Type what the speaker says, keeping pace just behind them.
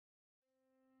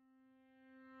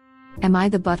Am I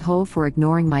the butthole for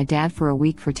ignoring my dad for a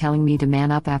week for telling me to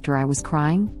man up after I was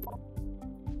crying?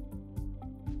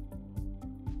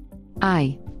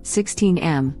 I,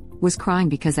 16M, was crying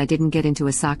because I didn't get into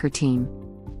a soccer team.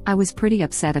 I was pretty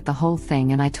upset at the whole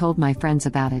thing and I told my friends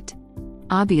about it.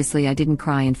 Obviously I didn't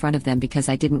cry in front of them because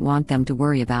I didn't want them to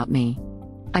worry about me.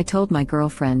 I told my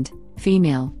girlfriend,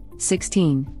 female,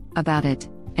 16, about it,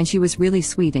 and she was really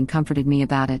sweet and comforted me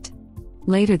about it.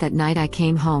 Later that night I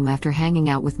came home after hanging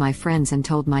out with my friends and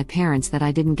told my parents that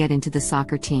I didn't get into the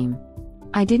soccer team.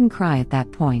 I didn't cry at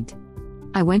that point.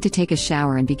 I went to take a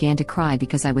shower and began to cry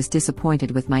because I was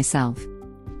disappointed with myself.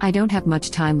 I don't have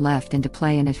much time left and to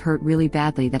play and it hurt really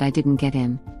badly that I didn't get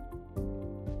in.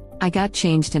 I got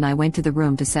changed and I went to the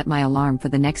room to set my alarm for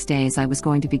the next day as I was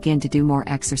going to begin to do more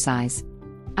exercise.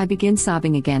 I begin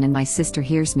sobbing again and my sister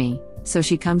hears me, so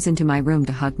she comes into my room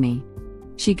to hug me.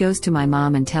 She goes to my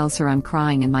mom and tells her I'm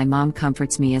crying and my mom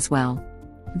comforts me as well.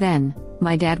 Then,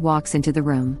 my dad walks into the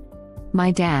room.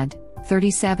 My dad,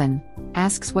 37,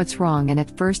 asks what's wrong and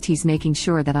at first he's making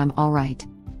sure that I'm alright.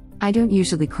 I don't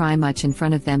usually cry much in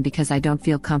front of them because I don't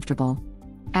feel comfortable.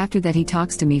 After that he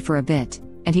talks to me for a bit,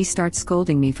 and he starts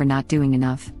scolding me for not doing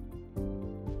enough.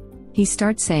 He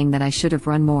starts saying that I should have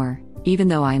run more, even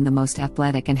though I am the most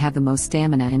athletic and have the most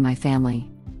stamina in my family.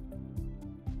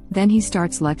 Then he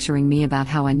starts lecturing me about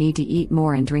how I need to eat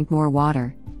more and drink more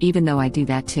water, even though I do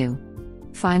that too.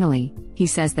 Finally, he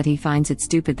says that he finds it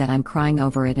stupid that I'm crying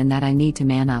over it and that I need to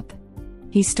man up.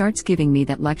 He starts giving me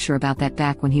that lecture about that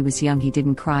back when he was young he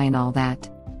didn't cry and all that.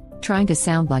 Trying to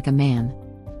sound like a man.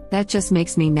 That just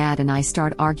makes me mad and I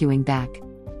start arguing back.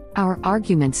 Our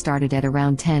argument started at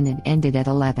around 10 and ended at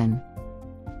 11.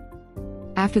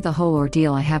 After the whole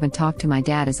ordeal I haven't talked to my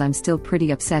dad as I'm still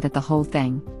pretty upset at the whole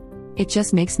thing. It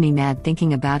just makes me mad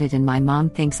thinking about it and my mom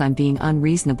thinks I'm being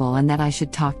unreasonable and that I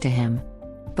should talk to him.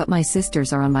 But my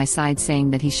sisters are on my side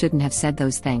saying that he shouldn't have said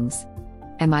those things.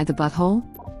 Am I the butthole?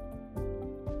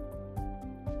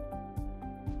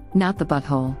 Not the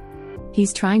butthole.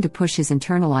 He's trying to push his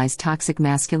internalized toxic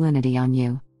masculinity on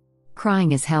you.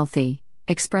 Crying is healthy,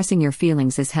 expressing your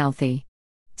feelings is healthy.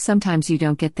 Sometimes you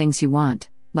don't get things you want,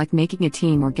 like making a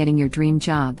team or getting your dream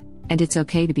job, and it's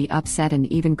okay to be upset and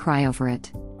even cry over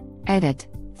it. Edit,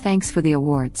 thanks for the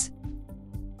awards.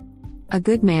 A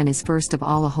good man is first of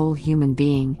all a whole human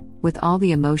being, with all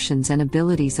the emotions and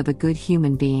abilities of a good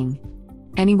human being.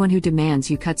 Anyone who demands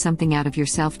you cut something out of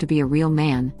yourself to be a real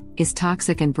man, is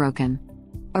toxic and broken.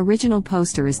 Original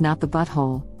poster is not the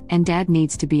butthole, and dad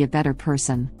needs to be a better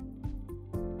person.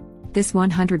 This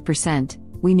 100%,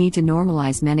 we need to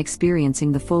normalize men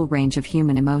experiencing the full range of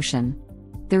human emotion.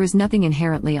 There is nothing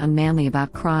inherently unmanly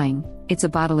about crying, it's a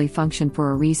bodily function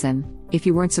for a reason. If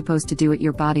you weren't supposed to do it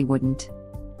your body wouldn't.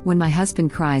 When my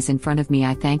husband cries in front of me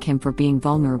I thank him for being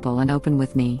vulnerable and open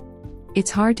with me.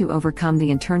 It's hard to overcome the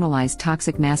internalized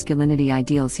toxic masculinity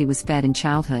ideals he was fed in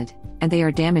childhood, and they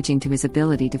are damaging to his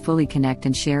ability to fully connect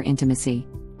and share intimacy.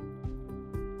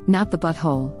 Not the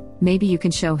butthole, maybe you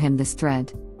can show him this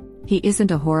thread. He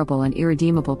isn't a horrible and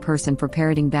irredeemable person for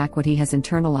parroting back what he has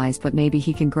internalized, but maybe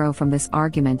he can grow from this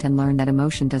argument and learn that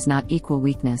emotion does not equal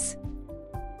weakness.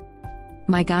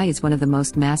 My guy is one of the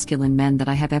most masculine men that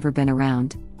I have ever been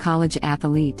around, college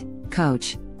athlete,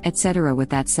 coach, etc. With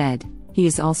that said, he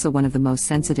is also one of the most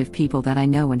sensitive people that I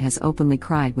know and has openly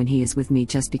cried when he is with me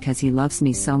just because he loves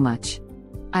me so much.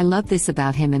 I love this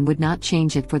about him and would not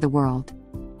change it for the world.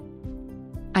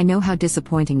 I know how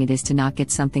disappointing it is to not get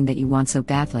something that you want so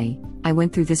badly. I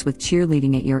went through this with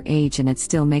cheerleading at your age and it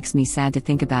still makes me sad to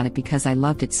think about it because I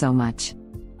loved it so much.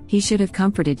 He should have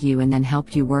comforted you and then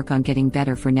helped you work on getting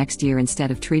better for next year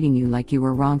instead of treating you like you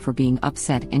were wrong for being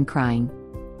upset and crying.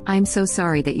 I'm so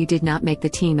sorry that you did not make the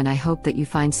team and I hope that you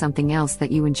find something else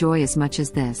that you enjoy as much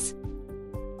as this.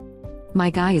 My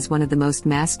guy is one of the most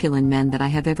masculine men that I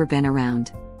have ever been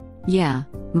around. Yeah,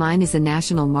 mine is a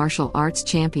national martial arts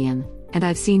champion, and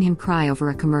I've seen him cry over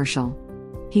a commercial.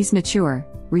 He's mature,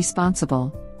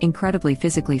 responsible, incredibly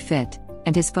physically fit,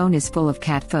 and his phone is full of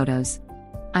cat photos.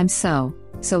 I'm so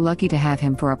lucky to have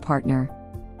him for a partner.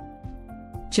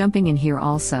 Jumping in here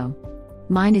also.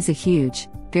 Mine is a huge,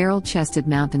 barrel-chested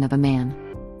mountain of a man.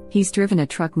 He's driven a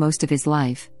truck most of his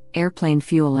life, airplane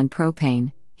fuel and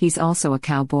propane. He's also a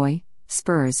cowboy,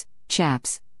 spurs,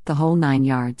 chaps, the whole 9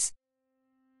 yards.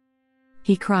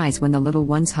 He cries when the little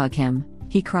ones hug him,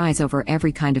 he cries over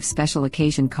every kind of special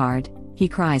occasion card, he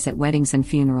cries at weddings and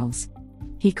funerals.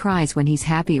 He cries when he's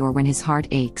happy or when his heart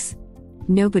aches.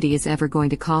 Nobody is ever going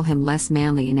to call him less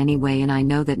manly in any way, and I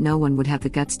know that no one would have the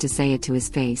guts to say it to his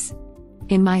face.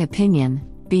 In my opinion,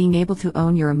 being able to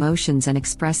own your emotions and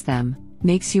express them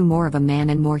makes you more of a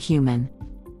man and more human.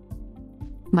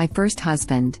 My first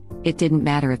husband, it didn't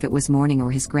matter if it was mourning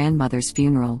or his grandmother's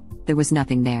funeral, there was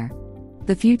nothing there.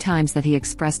 The few times that he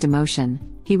expressed emotion,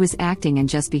 he was acting and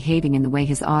just behaving in the way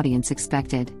his audience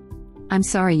expected. I'm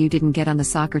sorry you didn't get on the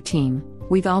soccer team,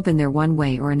 we've all been there one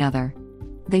way or another.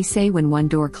 They say when one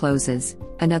door closes,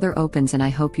 another opens, and I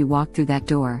hope you walk through that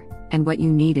door, and what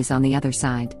you need is on the other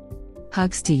side.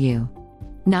 Hugs to you.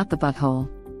 Not the butthole.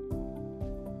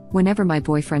 Whenever my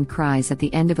boyfriend cries at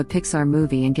the end of a Pixar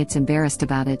movie and gets embarrassed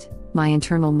about it, my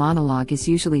internal monologue is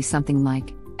usually something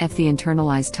like, F the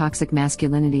internalized toxic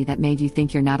masculinity that made you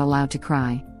think you're not allowed to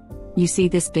cry. You see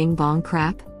this bing bong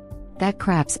crap? That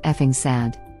crap's effing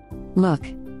sad. Look,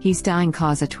 he's dying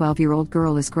cause a 12-year-old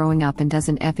girl is growing up and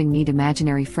doesn't effing need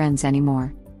imaginary friends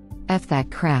anymore. F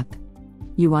that crap.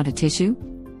 You want a tissue?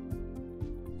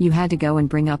 You had to go and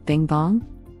bring up bing bong?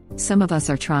 Some of us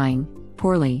are trying,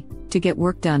 poorly, to get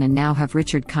work done and now have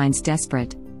Richard Kind's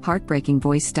desperate, heartbreaking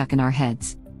voice stuck in our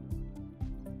heads.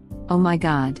 Oh my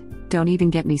god, don't even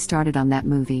get me started on that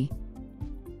movie.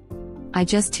 I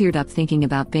just teared up thinking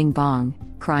about bing bong,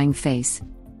 crying face.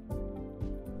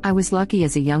 I was lucky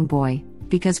as a young boy,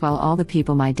 because while all the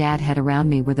people my dad had around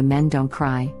me were the men don't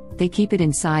cry, they keep it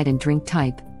inside and drink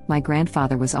type, my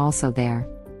grandfather was also there.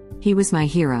 He was my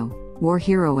hero, war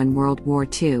hero in World War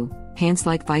II, hands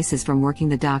like vices from working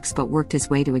the docks but worked his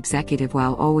way to executive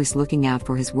while always looking out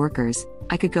for his workers.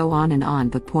 I could go on,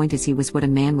 but point is he was what a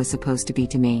man was supposed to be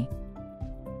to me.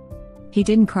 He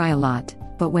didn't cry a lot,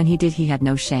 but when he did he had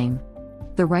no shame.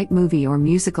 The right movie or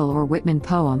musical or Whitman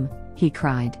poem, he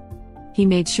cried. He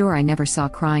made sure I never saw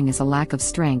crying as a lack of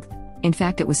strength. In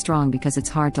fact, it was strong because it's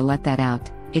hard to let that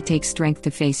out. It takes strength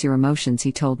to face your emotions,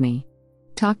 he told me.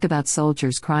 Talked about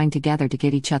soldiers crying together to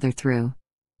get each other through.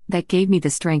 That gave me the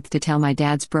strength to tell my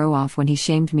dad's bro off when he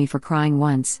shamed me for crying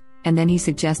once, and then he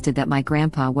suggested that my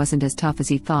grandpa wasn't as tough as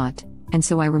he thought, and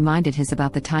so I reminded his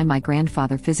about the time my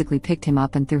grandfather physically picked him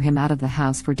up and threw him out of the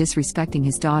house for disrespecting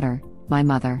his daughter, my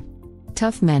mother.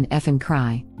 Tough men effing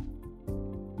cry.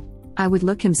 I would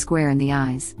look him square in the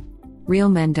eyes. Real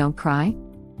men don't cry?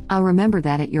 I'll remember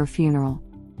that at your funeral.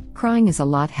 Crying is a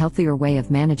lot healthier way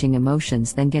of managing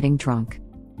emotions than getting drunk.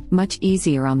 Much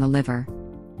easier on the liver.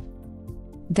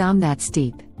 Damn, that's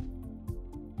deep.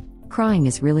 Crying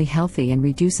is really healthy and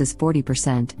reduces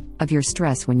 40% of your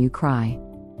stress when you cry.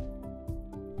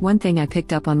 One thing I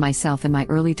picked up on myself in my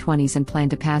early 20s and plan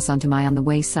to pass on to my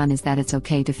on-the-way son is that it's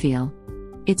okay to feel.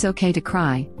 It's okay to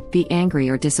cry, be angry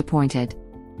or disappointed.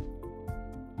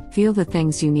 Feel the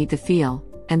things you need to feel,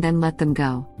 and then let them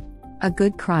go. A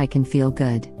good cry can feel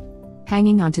good.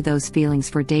 Hanging on to those feelings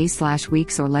for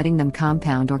days/weeks or letting them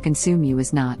compound or consume you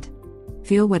is not.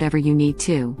 Feel whatever you need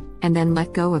to, and then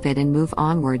let go of it and move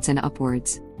onwards and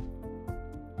upwards.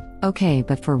 Okay,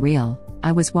 but for real,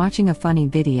 I was watching a funny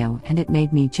video and it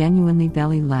made me genuinely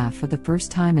belly laugh for the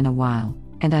first time in a while,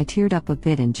 and I teared up a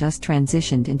bit and just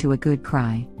transitioned into a good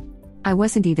cry. I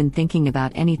wasn't even thinking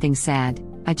about anything sad,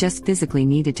 I just physically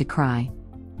needed to cry.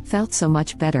 Felt so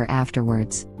much better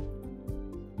afterwards.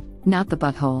 Not the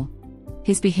butthole.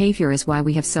 His behavior is why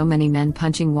we have so many men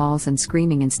punching walls and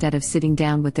screaming instead of sitting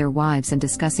down with their wives and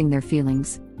discussing their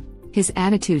feelings. His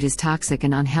attitude is toxic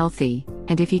and unhealthy,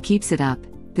 and if he keeps it up,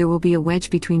 there will be a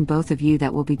wedge between both of you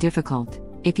that will be difficult,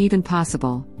 if even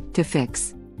possible, to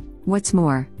fix. What's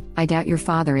more, I doubt your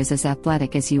father is as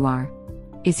athletic as you are.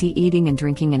 Is he eating and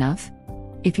drinking enough?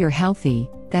 If you're healthy,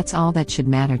 that's all that should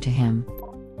matter to him.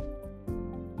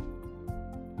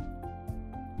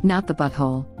 Not the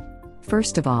butthole.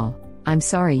 First of all, I'm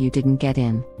sorry you didn't get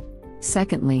in.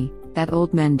 Secondly, that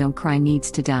old men don't cry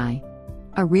needs to die.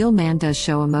 A real man does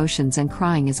show emotions and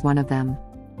crying is one of them.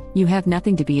 You have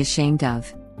nothing to be ashamed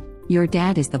of. Your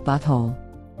dad is the butthole.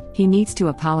 He needs to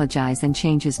apologize and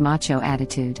change his macho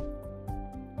attitude.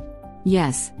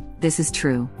 Yes, this is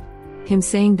true. Him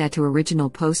saying that to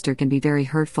original poster can be very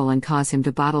hurtful and cause him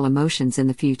to bottle emotions in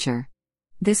the future.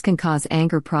 This can cause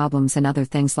anger problems and other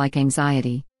things like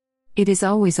anxiety. It is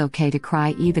always okay to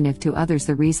cry even if to others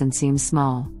the reason seems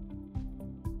small.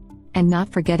 And not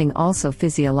forgetting also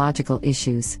physiological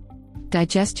issues.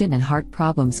 Digestion and heart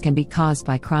problems can be caused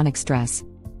by chronic stress.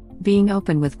 Being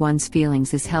open with one's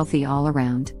feelings is healthy all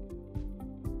around.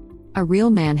 A real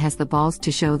man has the balls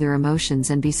to show their emotions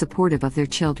and be supportive of their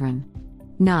children.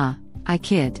 Nah, I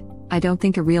kid, I don't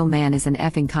think a real man is an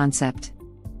effing concept.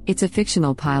 It's a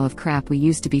fictional pile of crap we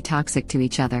use to be toxic to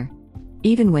each other.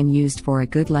 Even when used for a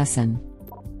good lesson.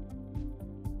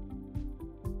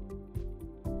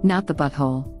 Not the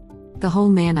butthole. The whole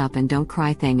man up and don't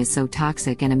cry thing is so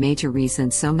toxic and a major reason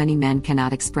so many men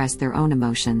cannot express their own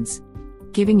emotions.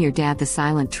 Giving your dad the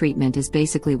silent treatment is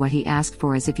basically what he asked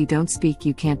for, as if you don't speak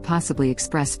you can't possibly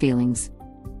express feelings.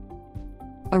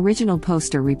 Original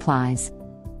poster replies,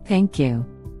 "Thank you.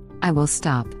 I will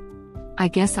stop. I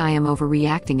guess I am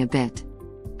overreacting a bit.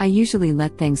 I usually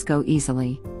let things go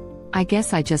easily. I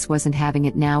guess I just wasn't having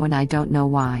it now and I don't know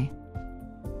why."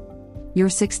 You're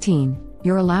 16,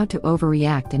 you're allowed to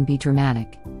overreact and be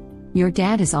dramatic. Your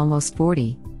dad is almost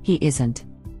 40, he isn't.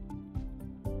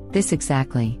 This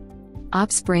exactly.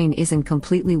 Op's brain isn't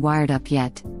completely wired up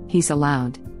yet, he's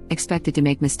allowed, expected to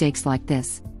make mistakes like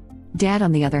this. Dad,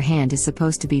 on the other hand, is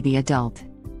supposed to be the adult.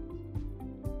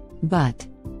 But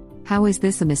how is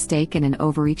this a mistake and an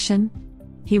overreaction?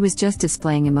 He was just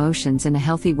displaying emotions in a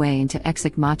healthy way until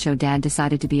exec macho dad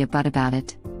decided to be a butt about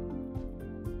it.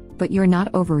 But you're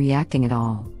not overreacting at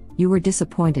all. You were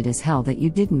disappointed as hell that you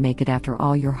didn't make it after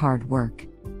all your hard work.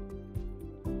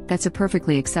 That's a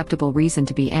perfectly acceptable reason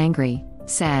to be angry,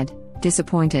 sad,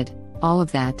 disappointed, all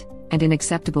of that, and an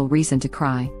acceptable reason to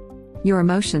cry. Your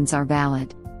emotions are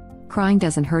valid. Crying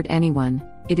doesn't hurt anyone,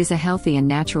 it is a healthy and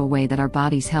natural way that our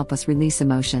bodies help us release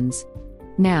emotions.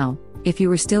 Now, if you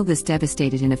were still this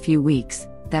devastated in a few weeks,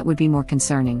 that would be more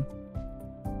concerning.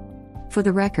 For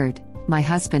the record, my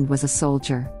husband was a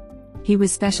soldier. He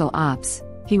was special ops,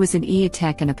 he was an AITA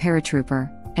tech and a paratrooper,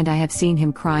 and I have seen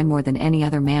him cry more than any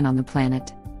other man on the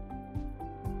planet.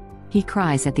 He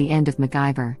cries at the end of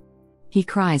MacGyver. He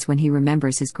cries when he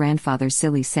remembers his grandfather's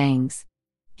silly sayings.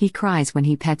 He cries when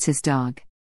he pets his dog.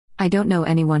 I don't know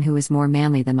anyone who is more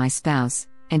manly than my spouse,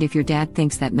 and if your dad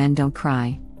thinks that men don't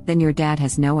cry, then your dad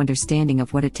has no understanding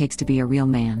of what it takes to be a real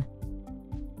man.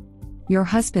 Your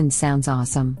husband sounds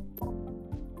awesome.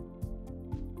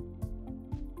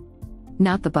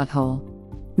 Not the butthole.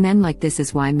 Men like this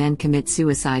is why men commit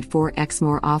suicide 4x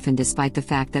more often, despite the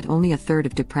fact that only a third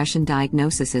of depression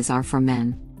diagnoses are from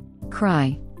men.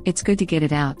 Cry, it's good to get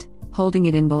it out, holding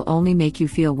it in will only make you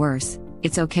feel worse.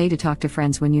 It's okay to talk to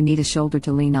friends when you need a shoulder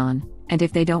to lean on, and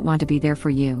if they don't want to be there for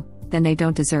you, then they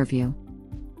don't deserve you.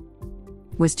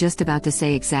 Was just about to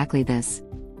say exactly this.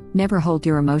 Never hold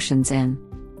your emotions in.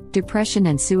 Depression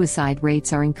and suicide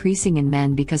rates are increasing in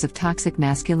men because of toxic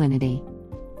masculinity.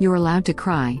 You're allowed to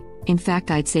cry, in fact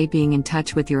I'd say being in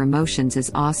touch with your emotions is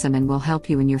awesome and will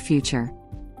help you in your future.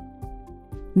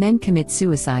 Men commit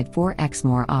suicide 4x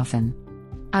more often.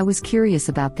 I was curious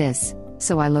about this,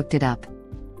 so I looked it up.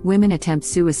 Women attempt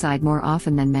suicide more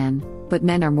often than men, but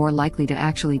men are more likely to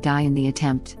actually die in the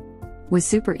attempt. Was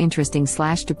super interesting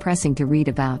 / depressing to read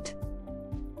about.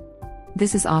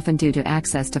 This is often due to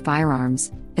access to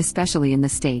firearms, especially in the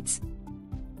States.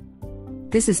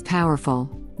 This is powerful,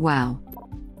 wow.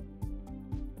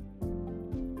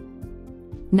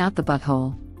 Not the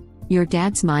butthole. Your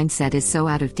dad's mindset is so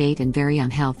out of date and very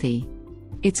unhealthy.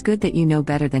 It's good that you know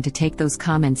better than to take those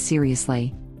comments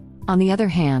seriously. On the other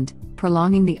hand,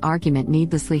 prolonging the argument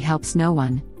needlessly helps no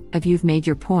one. If you've made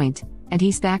your point, and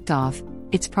he's backed off,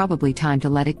 it's probably time to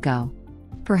let it go.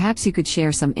 Perhaps you could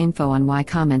share some info on why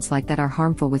comments like that are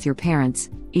harmful with your parents,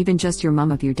 even just your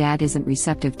mom if your dad isn't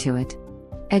receptive to it.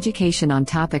 Education on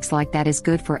topics like that is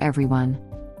good for everyone.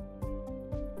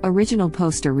 Original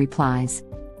poster replies,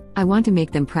 "I want to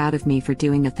make them proud of me for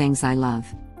doing the things I love.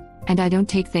 And I don't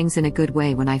take things in a good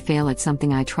way when I fail at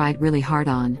something I tried really hard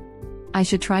on. I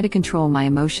should try to control my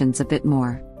emotions a bit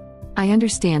more. I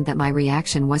understand that my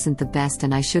reaction wasn't the best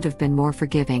and I should have been more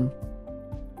forgiving.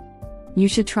 You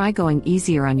should try going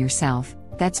easier on yourself,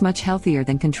 that's much healthier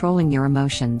than controlling your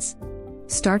emotions.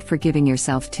 Start forgiving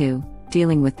yourself too,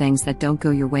 dealing with things that don't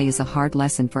go your way is a hard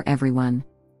lesson for everyone."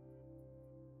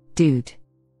 Dude.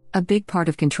 A big part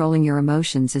of controlling your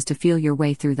emotions is to feel your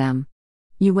way through them.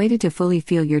 You waited to fully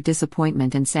feel your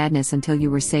disappointment and sadness until you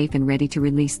were safe and ready to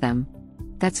release them.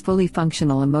 That's fully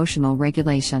functional emotional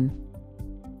regulation.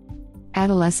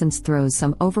 Adolescence throws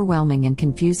some overwhelming and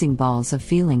confusing balls of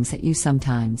feelings at you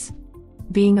sometimes.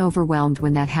 Being overwhelmed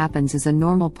when that happens is a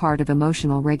normal part of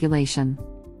emotional regulation.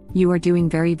 You are doing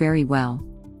very, very well.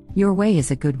 Your way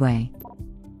is a good way.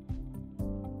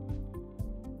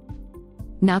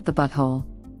 Not the butthole.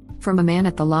 From a man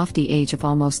at the lofty age of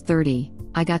almost 30,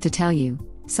 I got to tell you,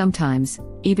 sometimes,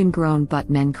 even grown butt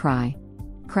men cry.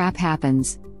 Crap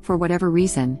happens, for whatever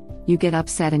reason, you get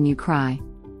upset and you cry.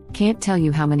 Can't tell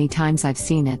you how many times I've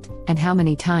seen it, and how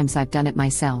many times I've done it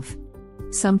myself.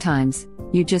 Sometimes,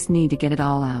 you just need to get it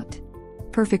all out.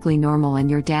 Perfectly normal, and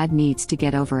your dad needs to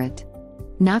get over it.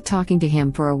 Not talking to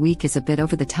him for a week is a bit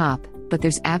over the top, but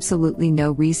there's absolutely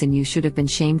no reason you should have been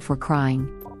shamed for crying.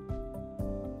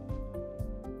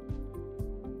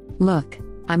 Look,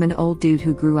 I'm an old dude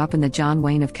who grew up in the John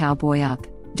Wayne of Cowboy Up,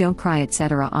 don't cry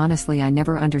etc. Honestly I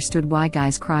never understood why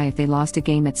guys cry if they lost a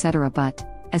game etc. But,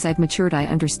 as I've matured I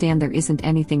understand there isn't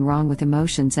anything wrong with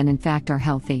emotions and in fact are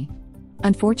healthy.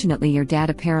 Unfortunately, your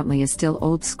dad apparently is still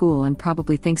old school and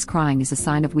probably thinks crying is a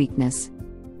sign of weakness.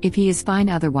 If he is fine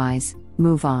otherwise,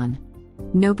 move on.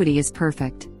 Nobody is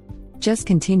perfect. Just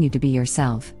continue to be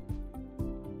yourself.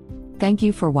 Thank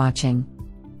you for watching.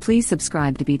 Please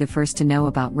subscribe to be the first to know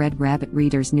about Red Rabbit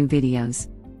Reader's new videos.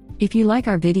 If you like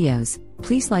our videos,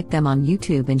 please like them on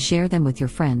YouTube and share them with your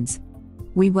friends.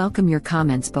 We welcome your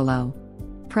comments below.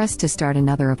 Press to start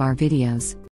another of our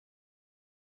videos.